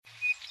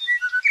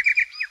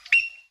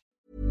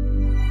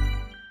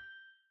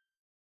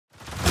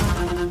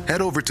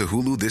Head over to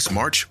Hulu this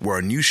March, where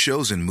our new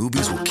shows and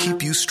movies will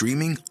keep you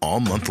streaming all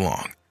month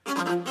long.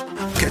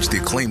 Catch the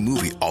acclaimed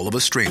movie All of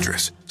Us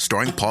Strangers,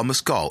 starring Paul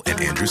Mescal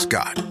and Andrew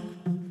Scott.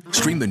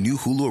 Stream the new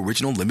Hulu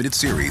original limited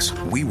series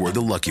We Were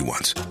the Lucky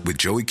Ones with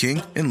Joey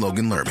King and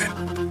Logan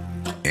Lerman.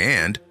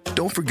 And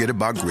don't forget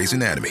about Grey's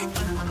Anatomy.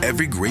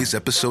 Every Grey's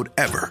episode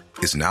ever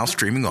is now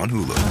streaming on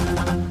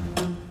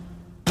Hulu.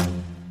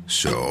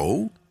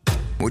 So,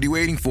 what are you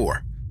waiting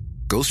for?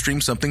 Go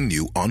stream something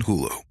new on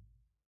Hulu.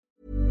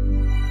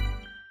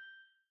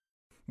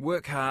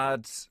 Work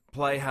hard,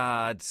 play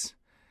hard,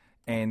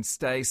 and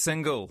stay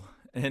single.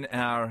 In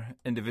our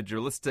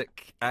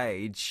individualistic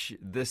age,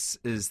 this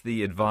is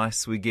the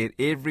advice we get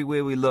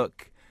everywhere we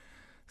look,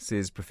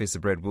 says Professor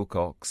Brad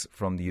Wilcox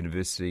from the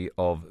University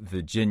of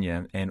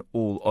Virginia, and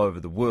all over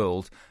the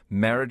world.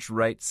 Marriage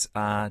rates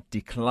are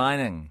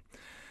declining.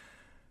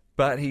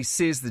 But he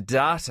says the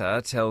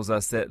data tells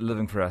us that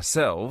living for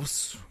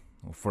ourselves,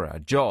 or for our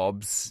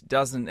jobs,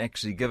 doesn't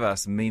actually give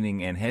us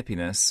meaning and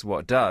happiness.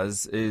 What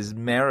does is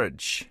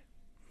marriage.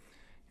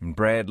 And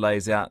Brad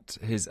lays out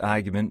his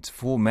argument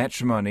for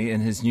matrimony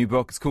in his new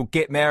book. It's called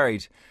Get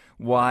Married: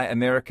 Why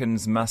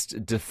Americans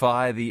Must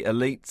Defy the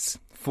Elites,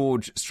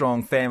 Forge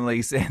Strong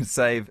Families and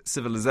Save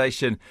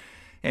Civilization.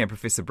 And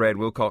Professor Brad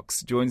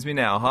Wilcox joins me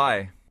now.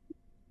 Hi.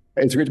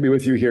 It's great to be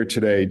with you here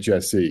today,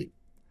 Jesse.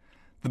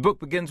 The book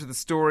begins with the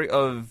story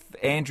of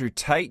Andrew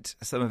Tate.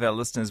 Some of our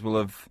listeners will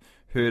have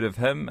heard of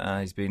him.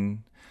 He's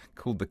been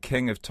called the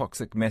king of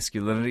toxic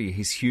masculinity.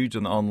 He's huge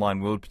in the online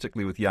world,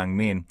 particularly with young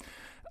men.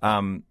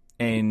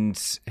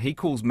 And he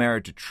calls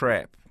marriage a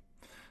trap.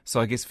 So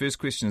I guess first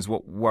question is,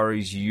 what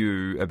worries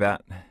you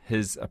about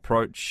his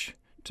approach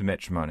to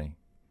matrimony?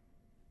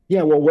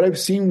 Yeah, well, what I've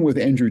seen with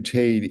Andrew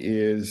Tate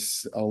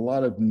is a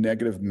lot of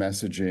negative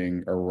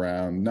messaging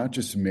around not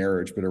just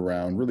marriage, but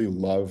around really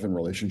love and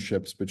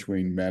relationships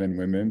between men and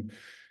women,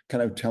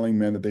 kind of telling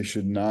men that they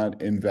should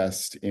not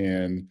invest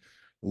in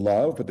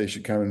love, but they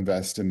should kind of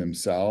invest in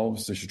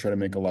themselves. They should try to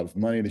make a lot of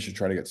money. They should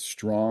try to get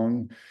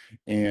strong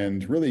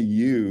and really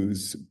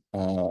use,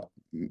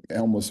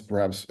 almost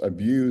perhaps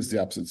abuse the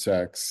opposite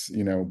sex,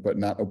 but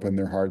not open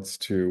their hearts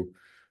to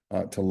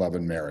love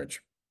and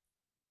marriage.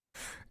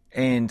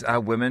 And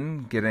are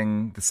women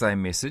getting the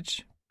same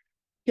message?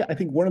 Yeah, I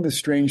think one of the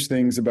strange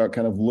things about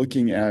kind of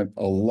looking at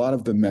a lot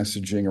of the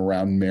messaging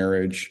around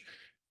marriage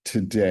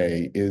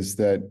today is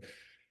that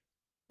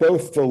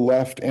both the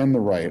left and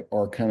the right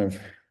are kind of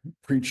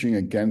preaching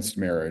against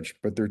marriage,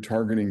 but they're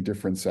targeting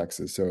different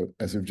sexes. So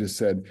as I've just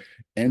said,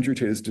 Andrew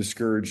Tate is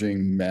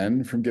discouraging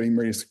men from getting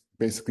married. He's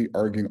basically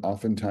arguing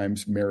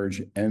oftentimes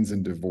marriage ends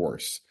in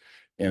divorce,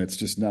 and it's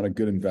just not a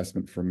good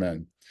investment for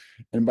men.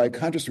 And by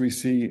contrast, we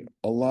see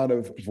a lot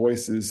of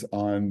voices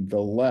on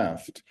the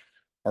left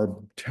are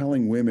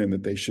telling women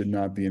that they should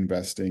not be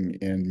investing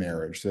in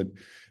marriage, that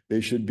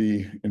they should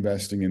be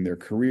investing in their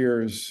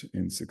careers,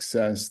 in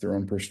success, their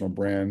own personal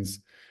brands,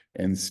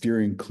 and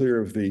steering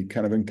clear of the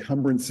kind of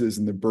encumbrances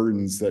and the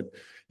burdens that,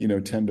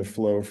 tend to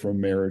flow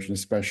from marriage, and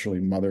especially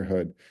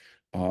motherhood,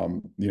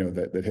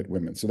 that hit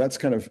women. So that's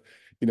kind of,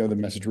 the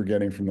message we're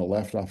getting from the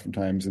left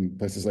oftentimes, in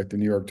places like the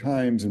New York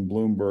Times and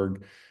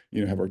Bloomberg,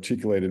 have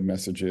articulated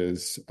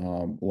messages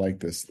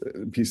like this.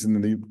 A piece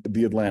in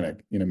the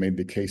Atlantic, made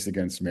the case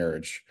against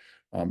marriage,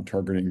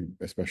 targeting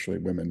especially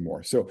women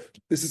more. So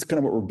this is kind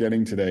of what we're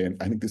getting today.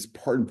 And I think this is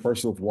part and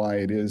parcel of why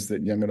it is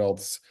that young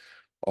adults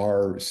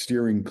are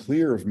steering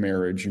clear of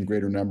marriage in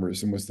greater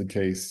numbers than was the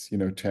case,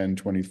 10,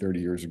 20, 30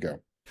 years ago.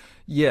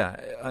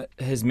 Yeah,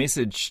 his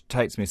message,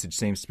 Tate's message,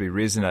 seems to be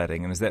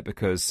resonating. And is that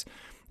because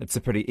it's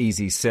a pretty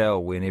easy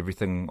sell when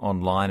everything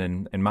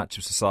online and much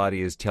of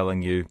society is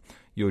telling you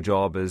your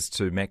job is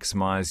to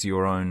maximize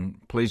your own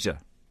pleasure?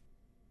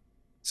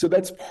 So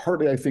that's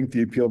partly, I think,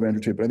 the appeal of Andrew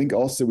Tate. But I think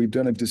also we've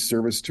done a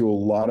disservice to a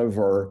lot of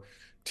our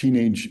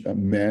teenage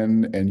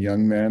men and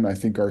young men. I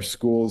think our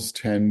schools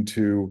tend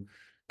to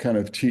kind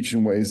of teach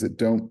in ways that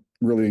don't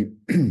really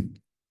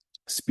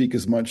speak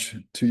as much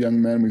to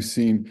young men. We've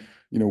seen,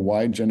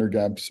 wide gender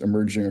gaps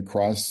emerging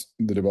across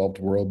the developed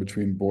world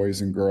between boys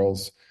and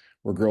girls,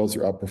 where girls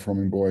are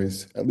outperforming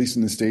boys. At least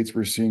in the States,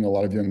 we're seeing a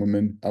lot of young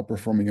women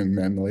outperforming young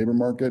men in the labor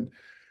market.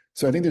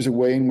 So I think there's a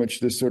way in which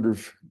this sort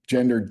of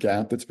gender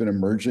gap that's been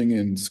emerging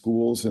in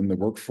schools and the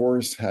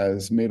workforce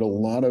has made a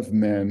lot of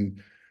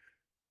men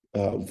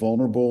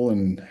vulnerable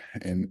and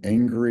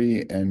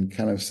angry and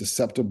kind of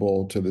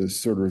susceptible to this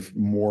sort of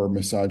more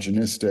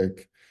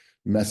misogynistic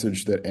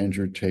message that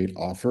Andrew Tate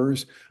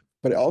offers.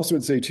 But I also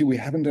would say, too, we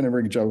haven't done a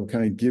very good job of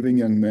kind of giving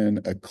young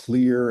men a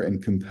clear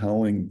and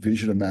compelling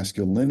vision of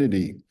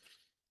masculinity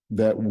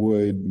that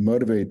would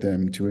motivate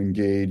them to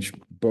engage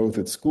both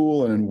at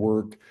school and in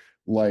work,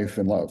 life,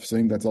 and love. So I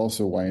think that's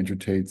also why Andrew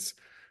Tate's,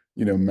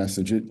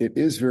 message, it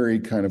is very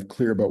kind of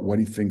clear about what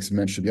he thinks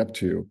men should be up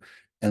to.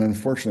 And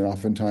unfortunately,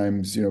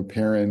 oftentimes,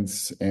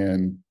 parents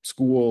and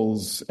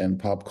schools and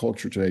pop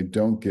culture today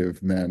don't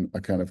give men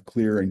a kind of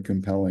clear and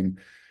compelling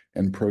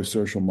and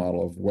pro-social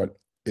model of what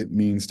it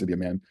means to be a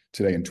man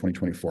today in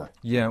 2024.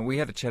 Yeah, we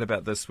had a chat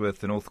about this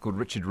with an author called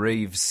Richard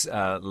Reeves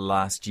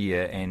last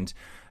year, and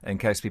in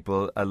case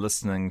people are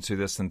listening to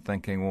this and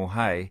thinking, well,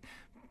 hey,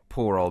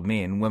 poor old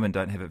men, women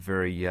don't have it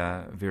very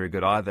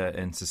good either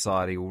in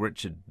society. Well,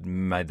 Richard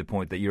made the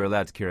point that you're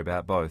allowed to care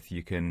about both.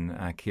 You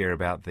can care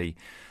about the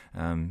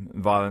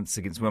violence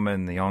against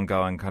women, the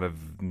ongoing kind of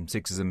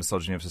sexism,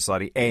 misogyny of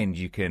society, and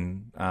you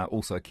can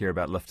also care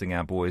about lifting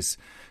our boys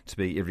to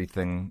be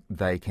everything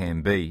they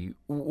can be.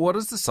 What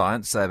does the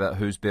science say about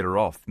who's better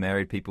off,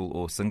 married people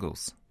or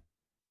singles?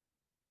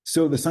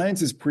 So the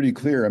science is pretty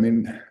clear. I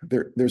mean,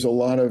 there's a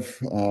lot of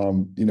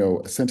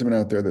sentiment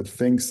out there that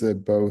thinks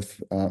that both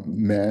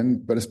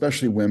men, but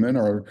especially women,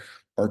 are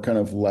kind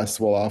of less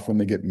well off when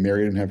they get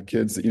married and have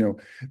kids.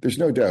 There's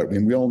no doubt. I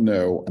mean, we all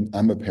know.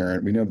 I'm a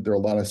parent. We know that there are a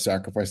lot of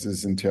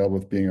sacrifices entailed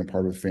with being a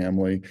part of a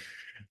family.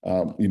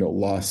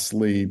 Lost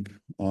sleep,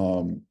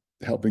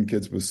 helping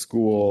kids with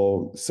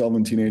school,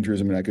 selling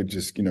teenagers. I mean, I could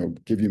just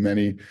give you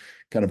many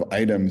kind of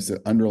items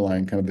that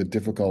underline kind of the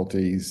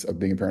difficulties of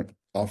being a parent,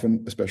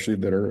 often, especially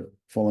that are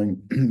falling,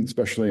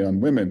 especially on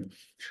women.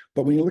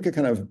 But when you look at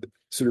kind of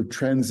sort of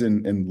trends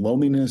in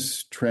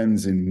loneliness,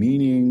 trends in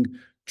meaning,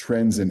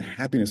 trends in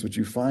happiness, what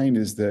you find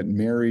is that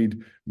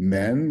married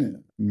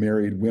men,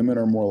 married women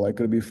are more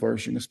likely to be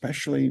flourishing,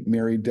 especially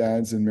married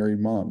dads and married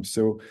moms.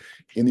 So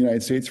in the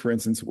United States, for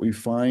instance, what we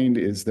find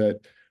is that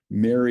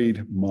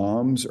married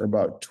moms are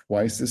about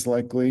twice as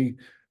likely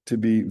to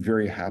be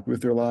very happy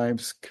with their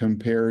lives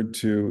compared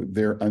to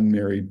their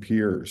unmarried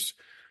peers.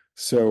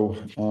 So,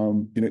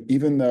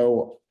 even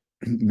though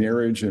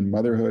marriage and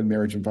motherhood,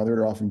 marriage and fatherhood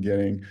are often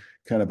getting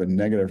kind of a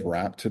negative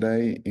rap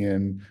today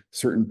in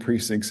certain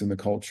precincts in the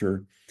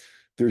culture,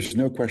 there's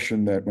no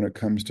question that when it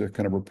comes to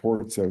kind of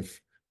reports of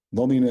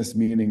loneliness,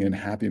 meaning, and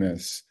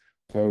happiness,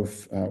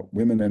 both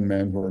women and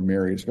men who are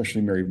married,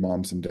 especially married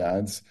moms and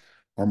dads,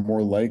 are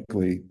more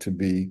likely to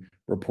be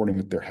reporting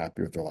that they're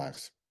happy with their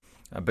lives.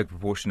 A big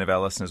proportion of our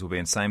listeners will be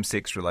in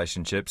same-sex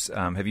relationships.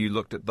 Have you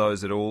looked at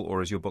those at all,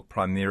 or is your book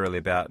primarily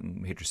about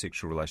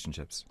heterosexual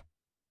relationships?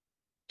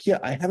 Yeah,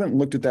 I haven't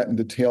looked at that in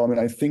detail. I mean,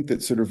 I think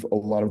that sort of a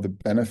lot of the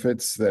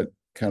benefits that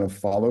kind of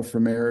follow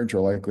from marriage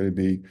are likely to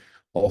be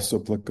also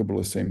applicable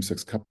to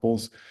same-sex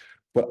couples.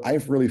 But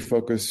I've really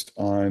focused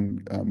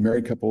on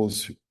married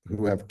couples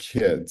who have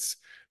kids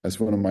as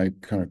one of my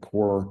kind of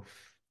core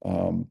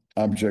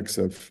objects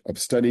of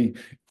study.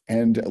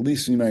 And at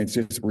least in the United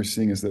States, what we're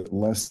seeing is that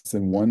less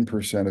than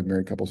 1% of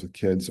married couples with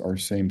kids are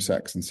same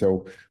sex. And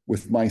so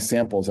with my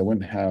samples, I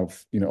wouldn't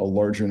have, a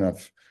large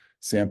enough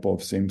sample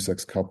of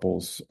same-sex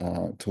couples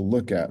to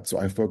look at. So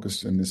I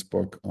focused in this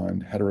book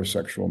on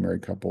heterosexual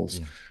married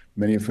couples,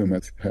 many of whom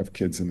have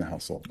kids in the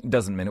household.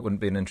 Doesn't mean it wouldn't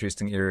be an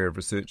interesting area of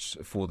research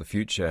for the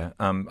future.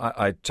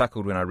 I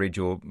chuckled when I read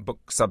your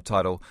book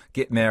subtitle,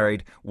 Get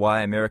Married,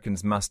 Why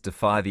Americans Must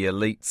Defy the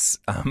Elites.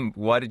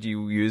 Why did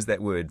you use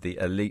that word, the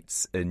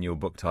elites, in your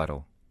book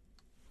title?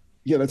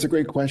 Yeah, that's a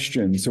great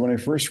question. So when I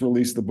first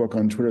released the book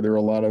on Twitter, there were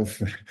a lot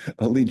of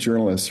elite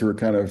journalists who were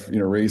kind of,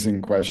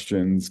 raising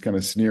questions, kind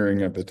of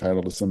sneering at the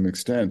title to some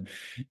extent.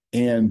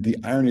 And the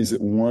irony is that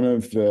one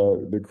of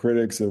the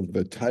critics of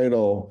the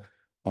title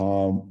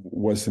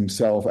was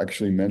himself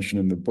actually mentioned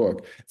in the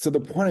book. So the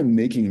point I'm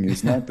making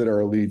is not that our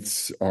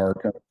elites are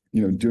kind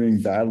of,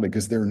 doing badly,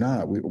 because they're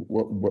not.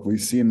 What we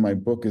see in my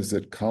book is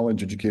that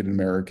college-educated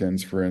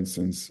Americans, for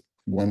instance,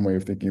 one way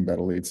of thinking about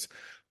elites,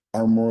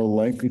 are more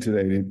likely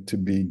today to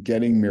be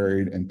getting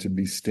married and to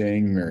be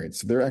staying married.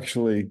 So they're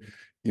actually,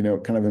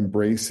 kind of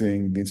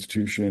embracing the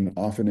institution,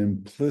 often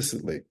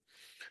implicitly.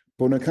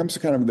 But when it comes to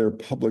kind of their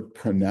public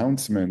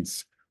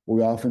pronouncements, what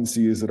we often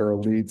see is that our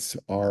elites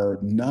are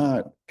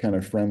not kind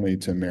of friendly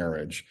to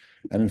marriage.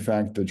 And in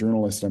fact, the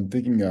journalist I'm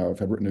thinking of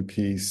had written a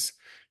piece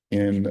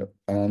in an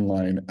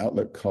online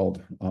outlet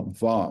called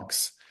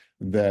Vox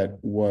that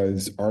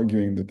was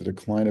arguing that the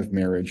decline of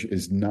marriage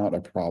is not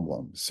a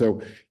problem.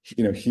 So,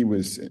 he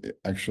was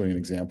actually an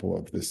example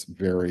of this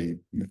very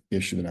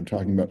issue that I'm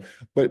talking about.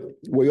 But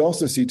we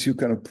also see too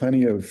kind of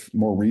plenty of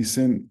more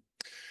recent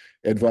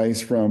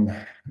advice from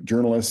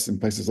journalists in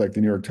places like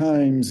the New York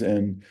Times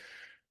and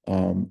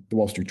the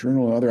Wall Street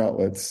Journal and other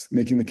outlets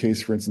making the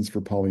case, for instance,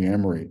 for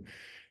polyamory.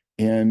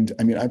 And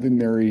I mean, I've been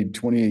married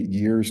 28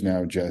 years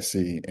now,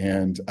 Jesse.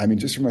 And I mean,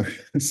 just from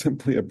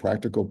simply a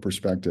practical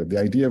perspective, the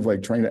idea of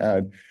like trying to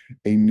add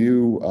a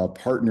new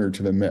partner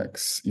to the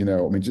mix,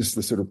 just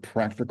the sort of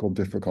practical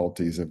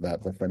difficulties of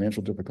that, the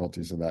financial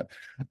difficulties of that.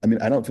 I mean,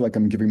 I don't feel like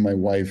I'm giving my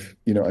wife,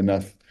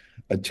 enough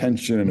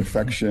attention and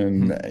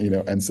affection,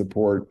 and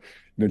support,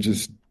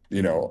 just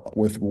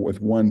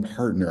with one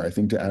partner. I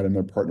think to add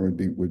another partner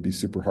would be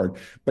super hard.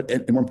 But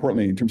and more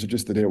importantly, in terms of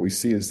just the data we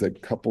see is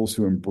that couples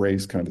who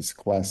embrace kind of this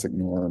classic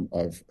norm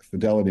of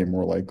fidelity are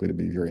more likely to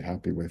be very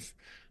happy with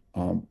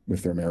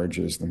their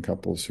marriages than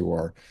couples who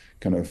are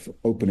kind of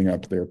opening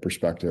up their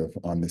perspective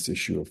on this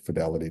issue of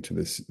fidelity to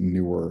this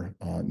newer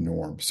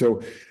norm.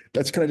 So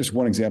that's kind of just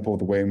one example of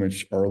the way in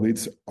which our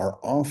elites are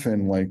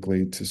often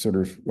likely to sort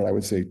of what I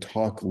would say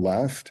talk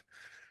left,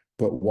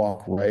 but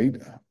walk right.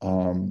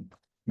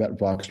 that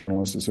Vox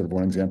journalist is sort of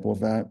one example of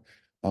that,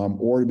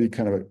 or to be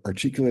kind of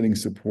articulating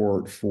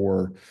support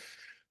for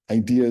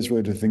ideas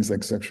related to things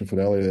like sexual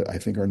fidelity that I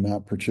think are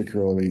not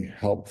particularly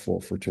helpful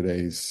for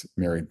today's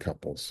married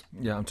couples.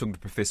 Yeah, I'm talking to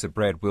Professor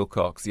Brad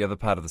Wilcox. The other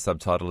part of the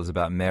subtitle is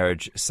about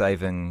marriage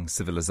saving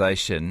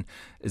civilization.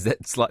 Is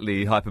that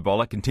slightly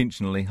hyperbolic,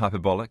 intentionally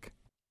hyperbolic?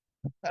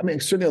 I mean,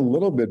 certainly a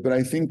little bit, but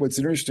I think what's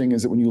interesting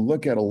is that when you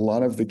look at a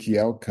lot of the key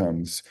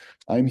outcomes,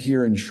 I'm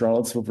here in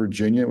Charlottesville,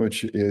 Virginia,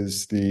 which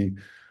is the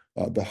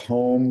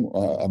home,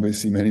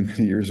 obviously many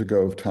years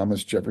ago, of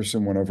Thomas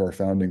Jefferson, one of our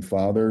founding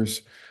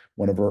fathers,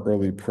 one of our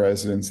early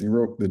presidents. He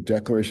wrote the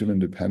Declaration of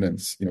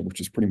Independence,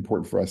 which is pretty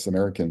important for us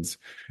Americans.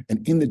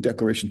 And in the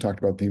Declaration talked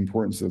about the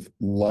importance of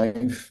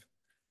life,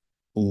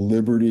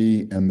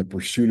 liberty, and the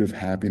pursuit of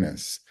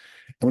happiness.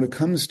 And when it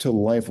comes to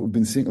life, what we've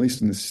been seeing, at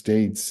least in the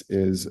States,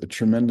 is a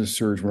tremendous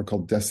surge, what are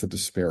called deaths of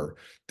despair,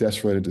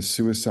 deaths related to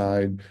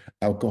suicide,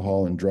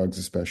 alcohol, and drugs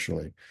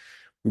especially.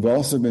 We've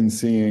also been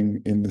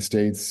seeing in the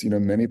States,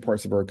 many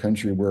parts of our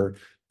country where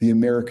the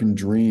American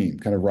dream,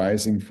 kind of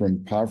rising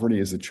from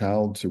poverty as a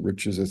child to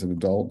riches as an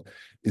adult,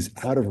 is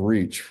out of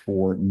reach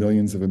for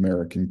millions of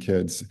American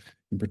kids,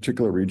 in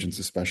particular regions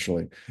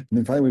especially. And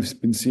then finally,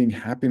 we've been seeing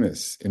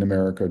happiness in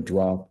America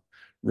drop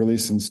really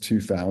since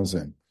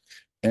 2000.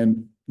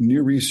 And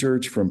new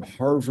research from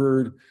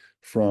Harvard,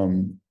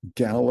 from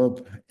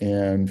Gallup,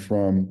 and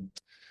from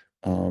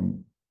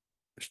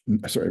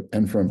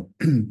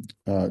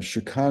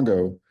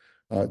Chicago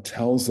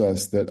tells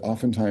us that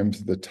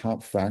oftentimes the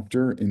top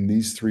factor in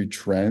these three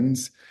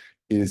trends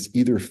is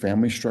either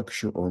family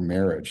structure or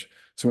marriage.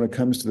 So when it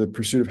comes to the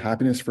pursuit of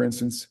happiness, for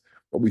instance,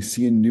 what we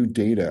see in new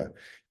data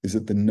is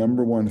that the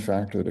number one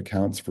factor that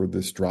accounts for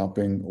this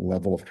dropping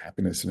level of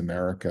happiness in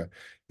America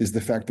is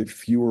the fact that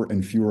fewer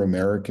and fewer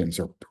Americans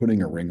are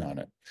putting a ring on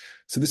it.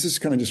 So this is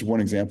kind of just one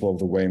example of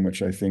the way in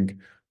which I think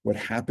what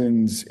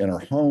happens in our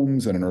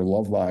homes and in our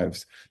love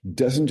lives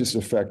doesn't just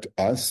affect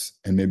us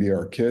and maybe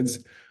our kids,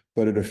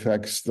 but it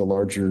affects the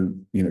larger,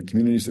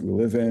 communities that we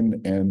live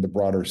in and the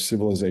broader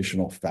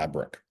civilizational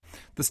fabric.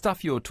 The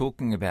stuff you're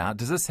talking about,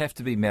 does this have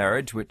to be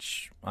marriage,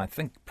 which I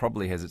think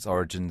probably has its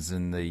origins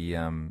in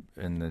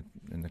the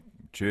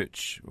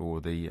church or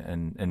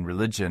in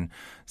religion?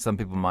 Some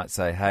people might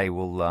say, hey,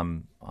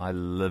 well, I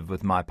live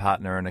with my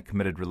partner in a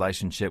committed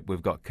relationship.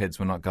 We've got kids.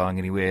 We're not going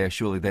anywhere.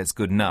 Surely that's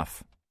good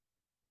enough.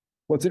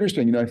 Well, it's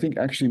interesting. I think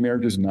actually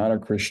marriage is not a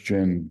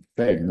Christian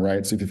thing,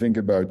 right? So if you think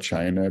about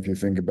China, if you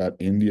think about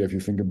India, if you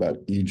think about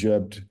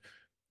Egypt,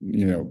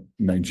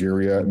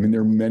 Nigeria, I mean,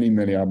 there are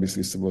many,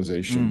 obviously,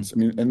 civilizations. I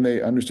mean, and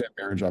they understand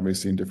marriage,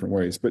 obviously, in different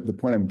ways. But the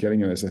point I'm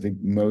getting at is I think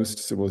most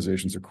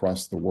civilizations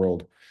across the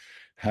world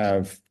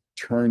have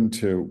turned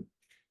to,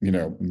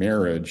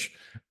 marriage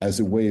as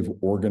a way of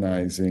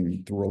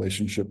organizing the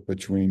relationship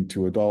between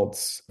two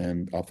adults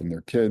and often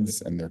their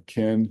kids and their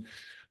kin,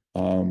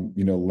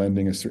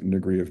 lending a certain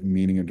degree of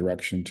meaning and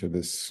direction to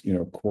this,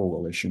 core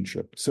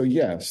relationship. So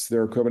yes,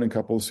 there are covenant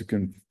couples who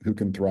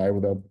can thrive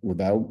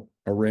without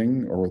a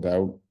ring or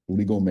without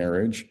legal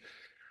marriage.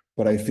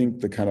 But I think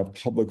the kind of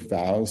public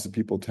vows that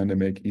people tend to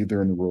make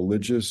either in a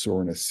religious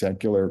or in a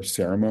secular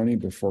ceremony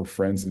before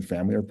friends and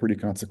family are pretty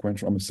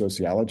consequential. I'm a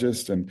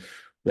sociologist, and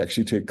we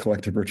actually take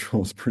collective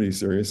rituals pretty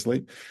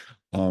seriously.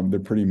 They're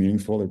pretty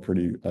meaningful. They're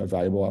pretty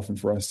valuable often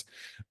for us.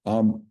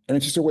 And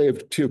it's just a way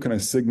of, kind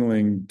of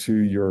signaling to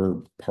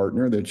your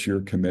partner that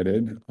you're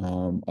committed,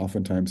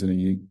 oftentimes in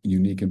a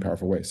unique and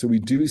powerful way. So we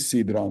do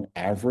see that on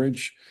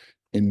average,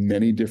 in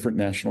many different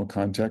national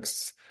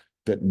contexts,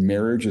 that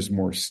marriage is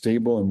more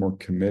stable and more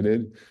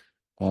committed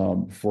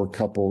for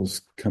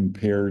couples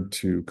compared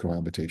to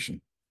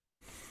cohabitation.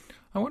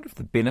 I wonder if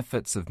the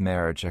benefits of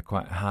marriage are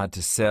quite hard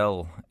to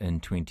sell in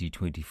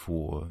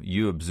 2024.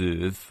 You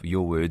observe,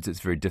 your words, it's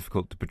very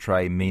difficult to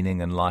portray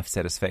meaning and life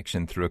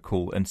satisfaction through a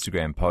cool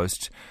Instagram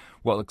post.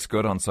 What looks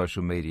good on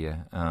social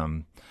media?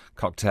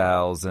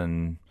 Cocktails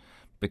and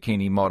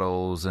bikini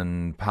models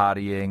and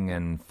partying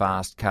and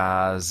fast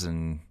cars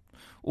and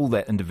all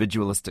that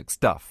individualistic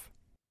stuff.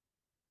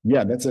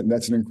 Yeah, that's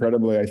an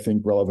incredibly, I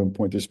think, relevant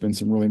point. There's been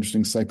some really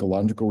interesting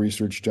psychological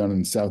research done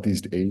in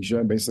Southeast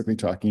Asia, basically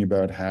talking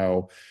about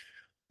how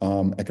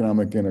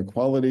economic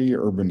inequality,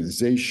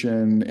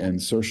 urbanization,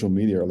 and social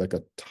media are like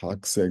a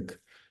toxic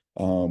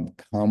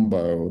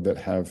combo that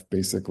have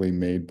basically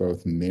made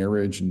both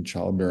marriage and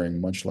childbearing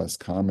much less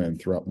common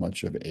throughout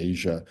much of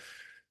Asia.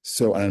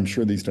 So I'm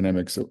sure these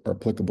dynamics are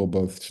applicable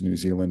both to New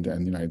Zealand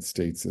and the United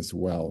States as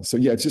well. So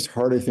yeah, it's just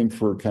hard, I think,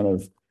 for kind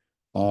of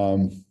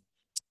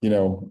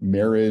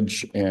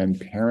marriage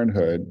and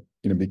parenthood,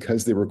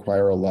 because they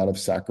require a lot of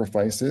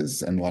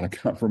sacrifices and a lot of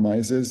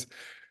compromises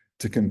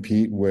to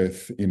compete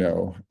with,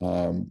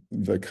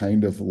 the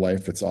kind of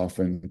life that's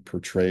often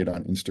portrayed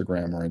on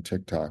Instagram or on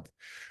TikTok.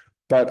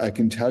 But I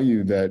can tell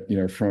you that,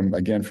 from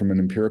an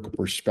empirical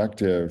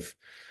perspective,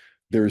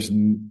 there's,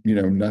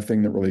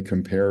 nothing that really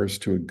compares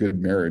to a good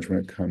marriage when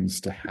it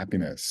comes to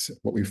happiness.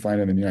 What we find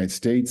in the United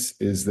States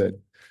is that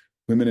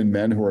women and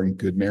men who are in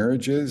good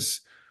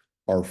marriages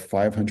are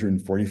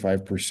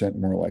 545%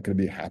 more likely to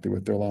be happy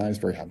with their lives,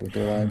 very happy with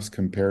their lives,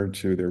 compared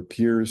to their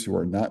peers who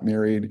are not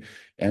married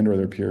and or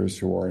their peers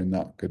who are in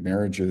not good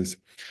marriages.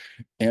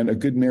 And a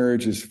good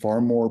marriage is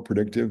far more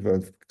predictive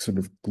of sort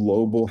of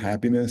global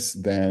happiness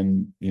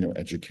than,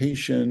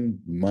 education,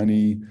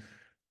 money,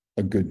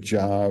 a good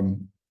job,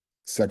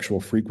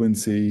 sexual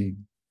frequency,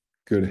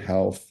 good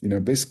health,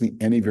 basically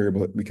any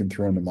variable that we can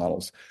throw into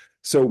models.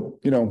 So,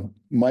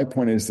 my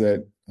point is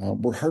that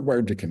we're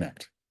hardwired to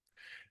connect.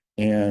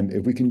 And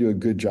if we can do a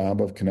good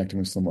job of connecting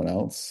with someone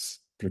else,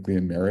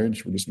 particularly in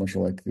marriage, we're just much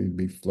more likely to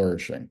be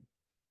flourishing.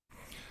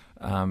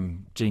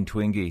 Jean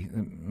Twenge,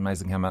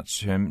 amazing how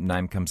much her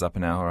name comes up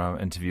in our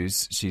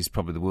interviews. She's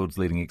probably the world's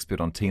leading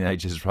expert on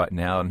teenagers right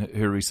now, and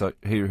her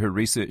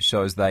research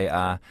shows they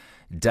are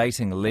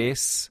dating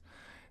less.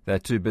 They're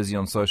too busy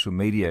on social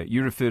media.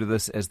 You refer to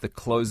this as the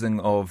closing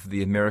of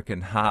the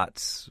American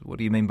heart. What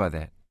do you mean by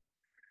that?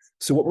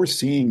 So what we're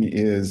seeing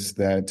is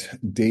that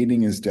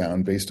dating is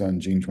down based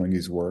on Jean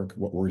Twenge's work.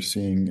 What we're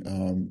seeing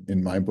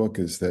in my book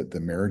is that the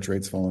marriage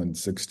rate's fallen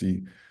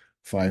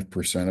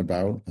 65%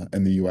 about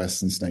in the U.S.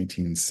 since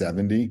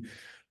 1970.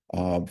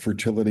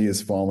 Fertility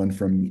has fallen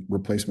from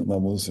replacement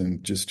levels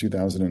in just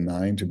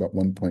 2009 to about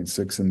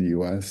 1.6 in the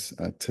U.S.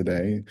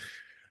 Today.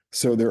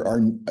 So there are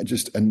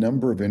just a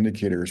number of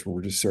indicators where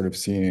we're just sort of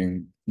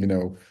seeing,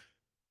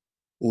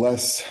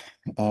 less,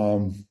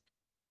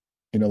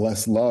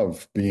 less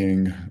love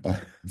being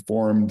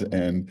formed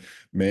and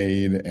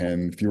made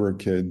and fewer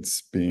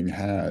kids being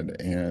had.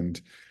 And,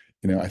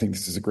 I think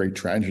this is a great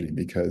tragedy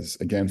because,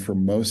 again, for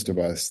most of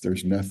us,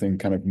 there's nothing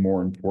kind of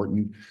more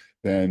important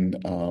than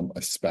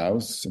a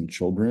spouse and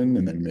children,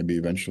 and then maybe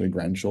eventually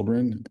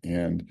grandchildren.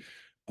 And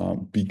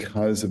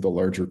because of the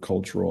larger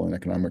cultural and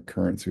economic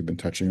currents we've been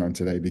touching on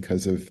today,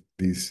 because of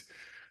these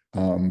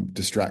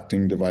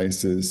distracting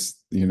devices,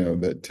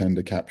 that tend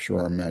to capture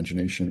our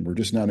imagination, we're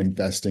just not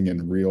investing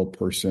in real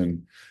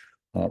person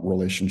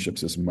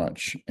relationships as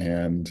much.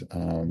 And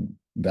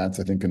that's,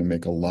 I think, going to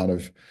make a lot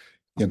of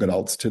young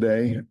adults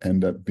today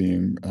end up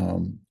being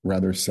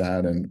rather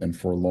sad and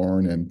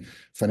forlorn and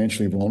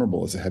financially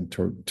vulnerable as they head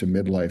to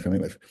midlife and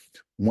midlife.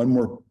 One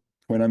more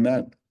point on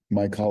that.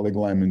 My colleague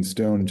Lyman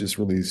Stone just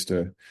released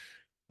a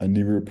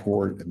new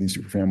report at these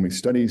family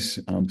studies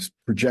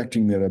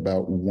projecting that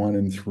about 1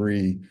 in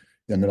 3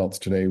 young adults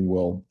today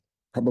will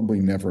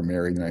probably never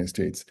marry in the United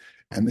States.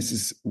 And this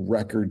is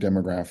record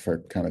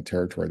demographic kind of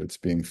territory that's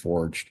being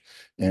forged,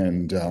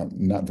 and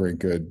not very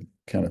good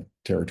kind of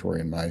territory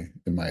in my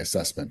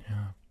assessment.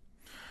 Yeah.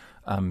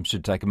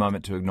 Should take a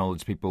moment to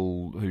acknowledge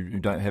people who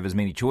don't have as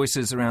many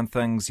choices around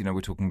things.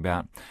 We're talking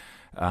about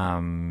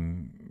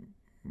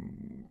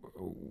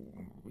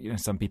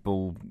some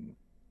people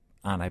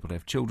aren't able to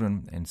have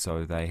children, and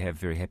so they have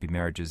very happy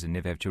marriages and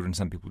never have children.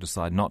 Some people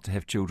decide not to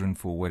have children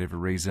for whatever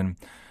reason.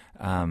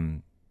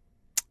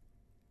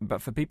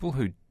 But for people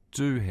who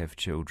do have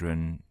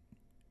children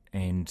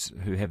and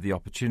who have the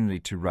opportunity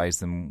to raise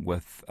them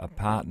with a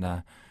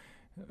partner,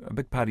 a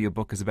big part of your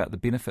book is about the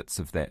benefits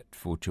of that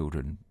for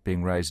children,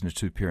 being raised in a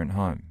two-parent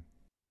home.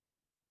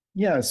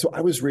 Yeah, so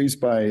I was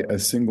raised by a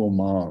single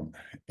mom,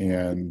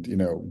 and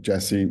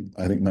Jesse,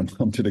 I think my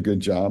mom did a good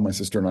job. My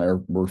sister and I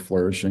were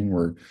flourishing.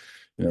 We're,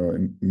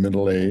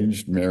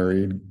 middle-aged,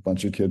 married,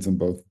 bunch of kids in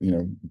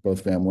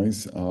both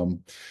families.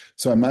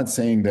 So I'm not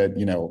saying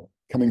that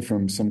coming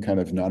from some kind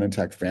of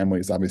non-intact family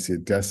is obviously a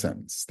death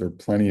sentence. There are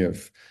plenty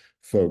of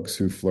folks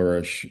who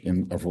flourish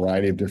in a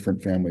variety of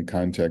different family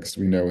contexts.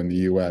 We know in the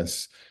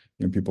U.S.,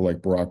 people like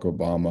Barack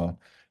Obama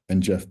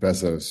and Jeff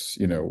Bezos,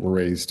 were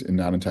raised in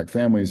non-intact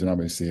families and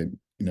obviously,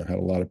 had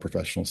a lot of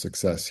professional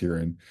success here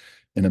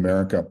in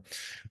America.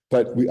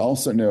 But we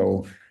also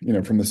know,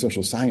 from the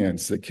social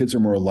science that kids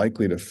are more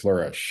likely to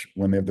flourish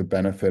when they have the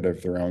benefit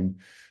of their own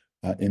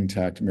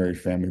intact married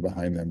family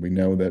behind them. We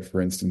know that,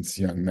 for instance,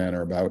 young men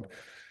are about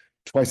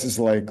twice as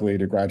likely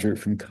to graduate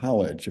from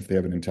college if they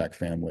have an intact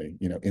family,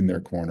 in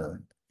their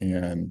corner.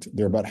 And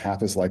they're about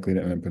half as likely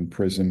to end up in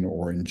prison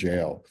or in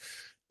jail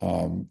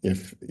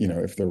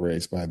if they're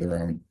raised by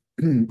their own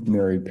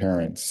married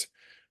parents.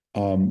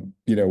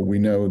 We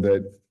know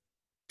that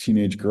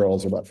teenage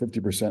girls are about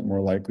 50%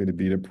 more likely to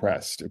be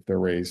depressed if they're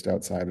raised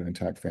outside an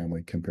intact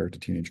family compared to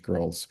teenage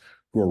girls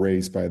who are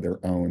raised by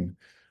their own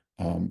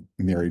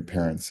married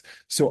parents.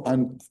 So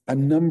on a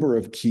number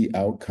of key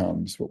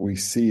outcomes, what we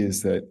see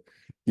is that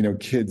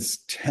kids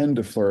tend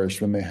to flourish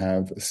when they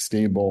have a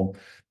stable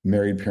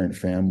married parent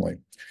family.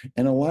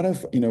 And a lot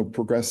of,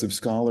 progressive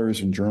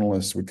scholars and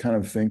journalists would kind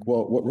of think,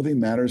 well, what really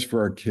matters for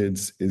our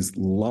kids is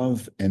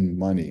love and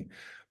money.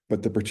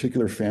 But the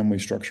particular family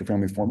structure,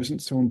 family form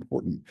isn't so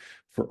important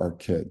for our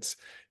kids.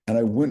 And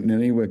I wouldn't in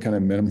any way kind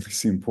of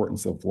minimize the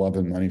importance of love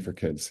and money for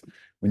kids.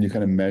 When you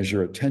kind of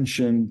measure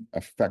attention,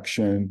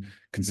 affection,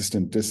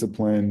 consistent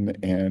discipline,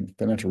 and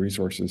financial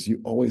resources, you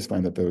always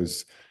find that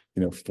those,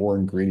 4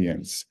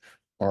 ingredients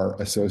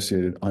are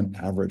associated on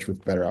average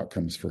with better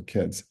outcomes for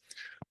kids.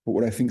 But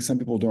what I think some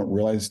people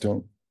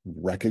don't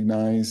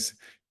recognize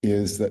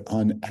is that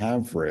on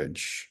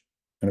average,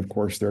 and of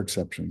course there are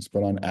exceptions,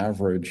 but on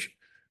average,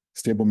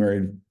 stable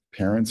married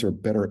parents are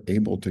better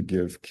able to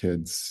give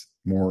kids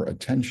more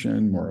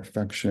attention, more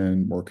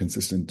affection, more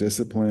consistent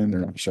discipline.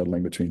 They're not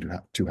shuttling between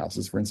two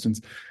houses, for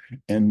instance,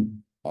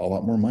 and a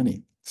lot more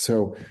money.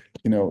 So,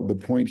 the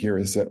point here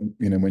is that,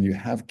 when you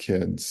have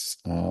kids,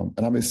 and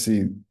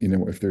obviously,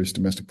 if there's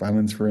domestic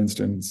violence, for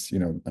instance,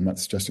 I'm not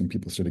suggesting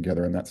people stay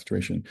together in that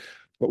situation,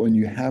 but when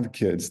you have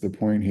kids, the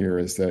point here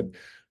is that,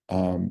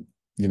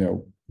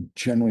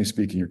 generally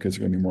speaking, your kids are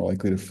going to be more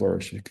likely to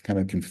flourish. You kind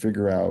of can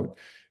figure out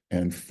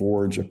and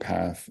forge a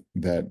path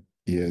that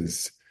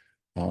is,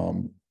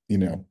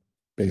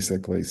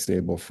 basically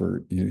stable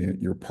for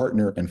your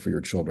partner and for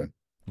your children.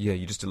 Yeah,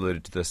 you just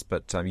alluded to this,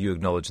 but you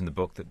acknowledge in the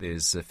book that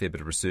there's a fair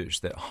bit of research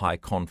that high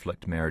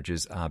conflict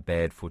marriages are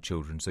bad for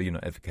children. So you're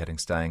not advocating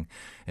staying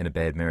in a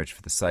bad marriage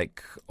for the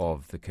sake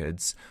of the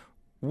kids.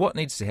 What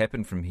needs to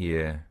happen from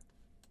here,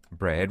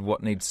 Brad?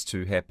 What needs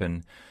to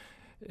happen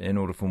in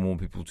order for more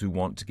people to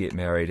want to get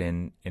married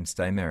and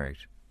stay married?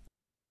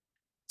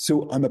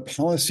 So on the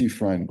policy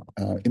front,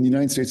 in the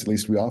United States, at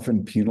least, we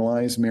often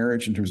penalize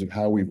marriage in terms of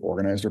how we've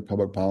organized our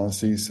public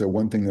policy. So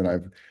one thing that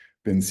I've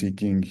been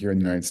seeking here in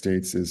the United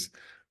States is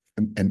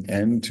an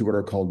end to what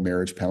are called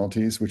marriage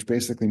penalties, which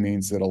basically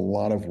means that a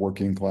lot of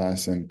working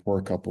class and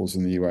poor couples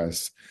in the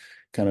U.S.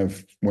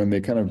 when they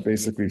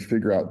basically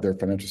figure out their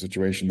financial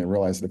situation, they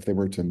realize that if they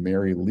were to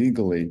marry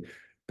legally,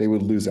 they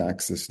would lose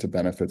access to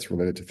benefits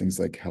related to things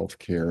like health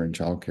care and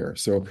childcare.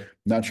 So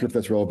not sure if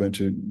that's relevant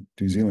to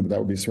New Zealand, but that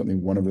would be certainly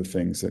one of the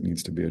things that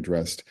needs to be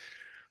addressed.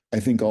 I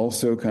think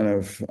also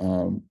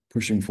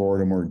pushing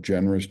forward a more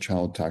generous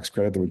child tax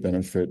credit that would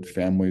benefit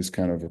families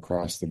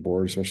across the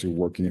board, especially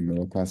working and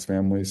middle-class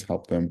families,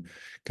 help them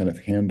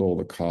handle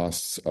the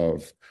costs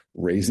of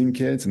raising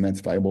kids. And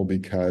that's vital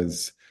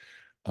because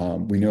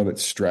we know that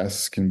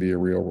stress can be a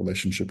real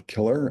relationship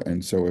killer.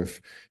 And so if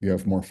you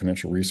have more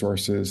financial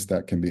resources,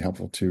 that can be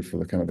helpful too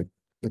for the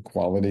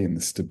quality and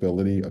the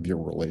stability of your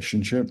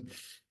relationship.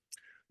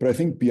 But I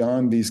think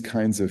beyond these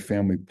kinds of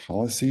family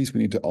policies,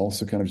 we need to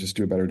also just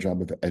do a better job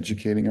of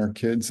educating our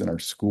kids in our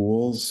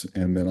schools,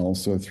 and then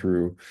also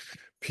through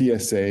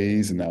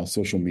PSAs and now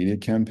social media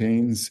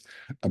campaigns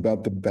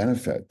about the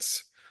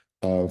benefits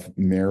of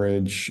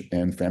marriage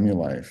and family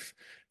life.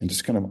 And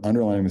just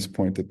underlining this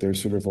point that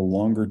there's sort of a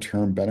longer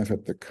term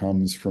benefit that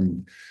comes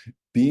from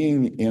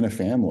being in a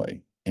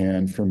family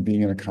and from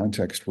being in a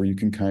context where you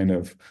can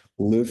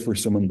live for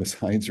someone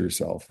besides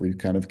yourself, where you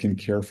can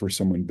care for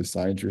someone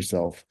besides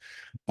yourself,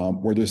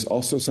 where there's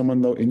also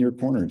someone though in your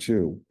corner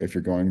too, if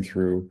you're going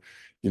through,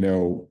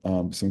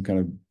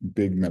 some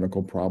big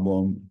medical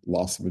problem,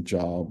 loss of a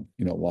job,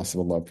 loss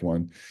of a loved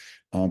one,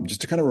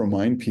 just to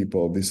remind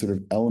people of these sort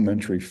of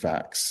elementary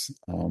facts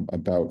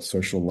about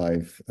social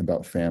life,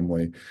 about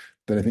family,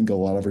 that I think a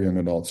lot of our young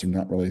adults are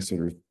not really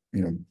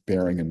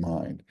bearing in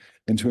mind,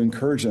 and to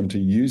encourage them to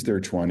use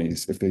their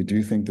 20s, if they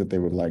do think that they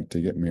would like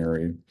to get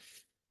married,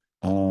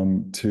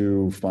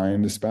 to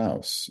find a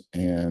spouse.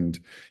 And,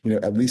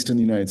 at least in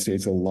the United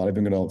States, a lot of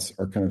young adults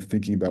are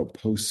thinking about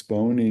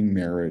postponing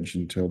marriage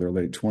until their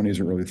late 20s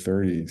or early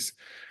 30s,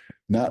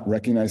 not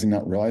realizing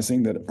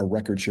that a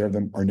record share of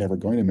them are never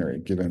going to marry,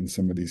 given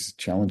some of these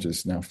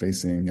challenges now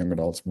facing young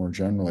adults more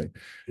generally.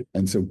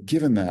 And so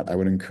given that, I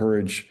would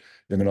encourage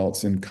young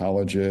adults in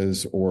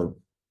colleges or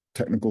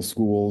technical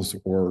schools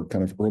or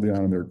early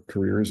on in their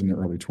careers in their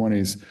early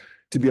 20s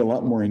to be a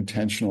lot more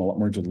intentional, a lot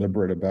more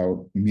deliberate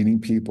about meeting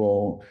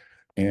people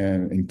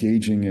and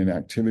engaging in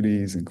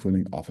activities,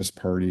 including office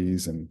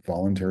parties and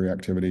voluntary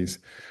activities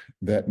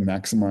that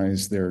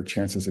maximize their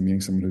chances of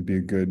meeting someone who'd be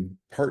a good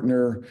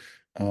partner,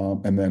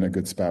 and then a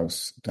good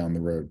spouse down the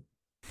road.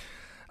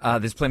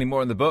 There's plenty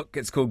more in the book.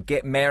 It's called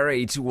Get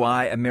Married,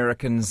 Why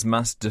Americans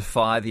Must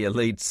Defy the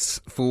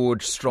Elites,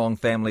 Forge Strong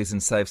Families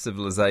and Save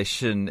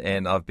Civilization.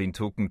 And I've been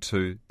talking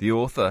to the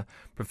author,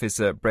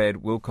 Professor Brad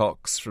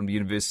Wilcox from the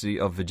University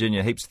of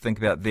Virginia. Heaps to think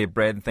about there,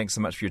 Brad, and thanks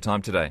so much for your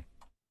time today.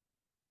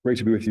 Great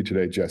to be with you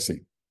today,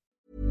 Jesse.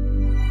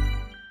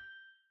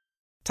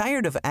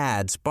 Tired of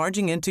ads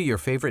barging into your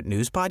favorite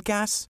news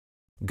podcasts?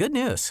 Good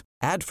news.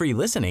 Ad-free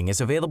listening is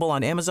available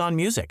on Amazon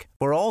Music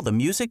for all the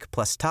music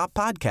plus top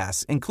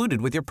podcasts included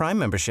with your Prime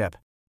membership.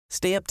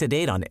 Stay up to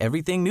date on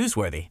everything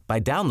newsworthy by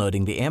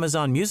downloading the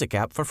Amazon Music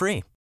app for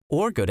free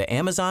or go to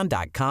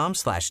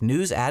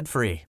amazon.com/news ad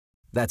free.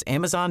 That's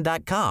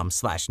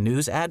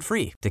amazon.com/news ad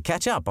free to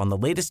catch up on the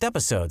latest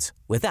episodes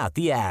without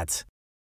the ads.